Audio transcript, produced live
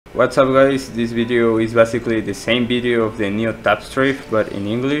What's up guys, this video is basically the same video of the new tap strafe but in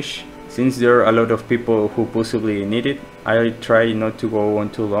English. Since there are a lot of people who possibly need it, I try not to go on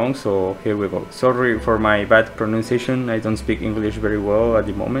too long, so here we go. Sorry for my bad pronunciation, I don't speak English very well at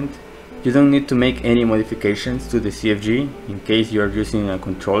the moment. You don't need to make any modifications to the CFG in case you are using a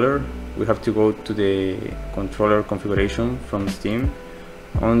controller. We have to go to the controller configuration from Steam.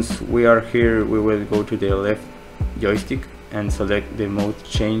 Once we are here, we will go to the left joystick and select the mode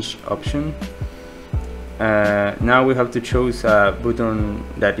change option. Now we have to choose a button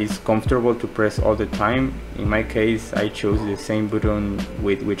that is comfortable to press all the time. In my case, I chose the same button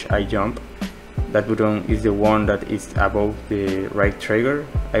with which I jump. That button is the one that is above the right trigger.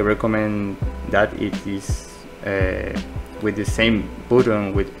 I recommend that it is with the same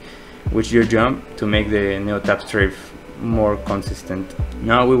button with which you jump to make the neo tap strafe more consistent.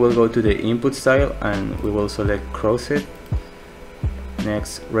 Now we will go to the input style and we will select crosset,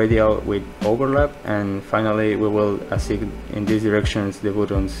 next radial with overlap, and finally we will assign in these directions the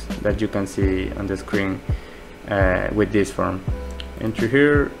buttons that you can see on the screen with this form. Enter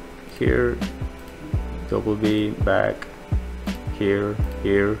here, here, double B, back, here,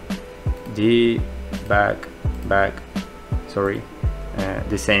 here, D, back, back, sorry,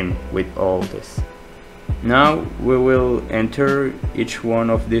 the same with all this. Now we will enter each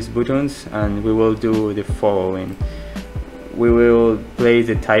one of these buttons and we will do the following. We will place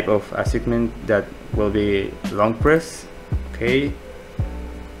the type of assignment that will be long press, okay,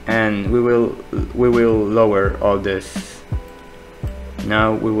 and we will lower all this.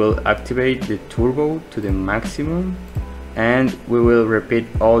 Now we will activate the turbo to the maximum and we will repeat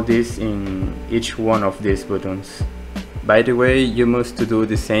all this in each one of these buttons. By the way, you must do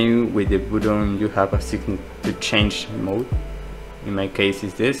the same with the button you have assigned to change mode. In my case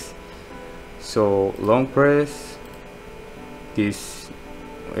is this. So long press, this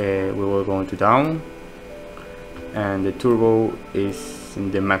we will go to down, and the turbo is in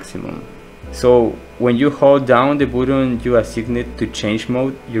the maximum. So when you hold down the button you assign it to change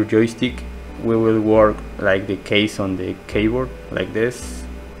mode, your joystick will work like the case on the keyboard, like this: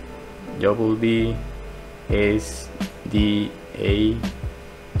 double B, S, D, A,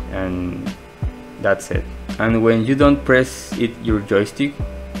 and that's it. And when you don't press it your joystick,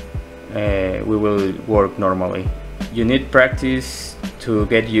 we will work normally. You need practice to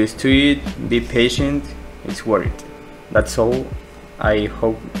get used to it. Be patient, it's worth it. That's all. I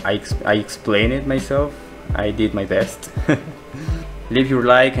hope I explained it myself. I did my best. Leave your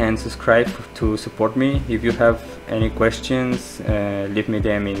like and subscribe to support me. If you have any questions, leave me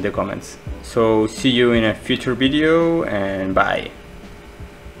them in the comments. So see you in a future video and bye.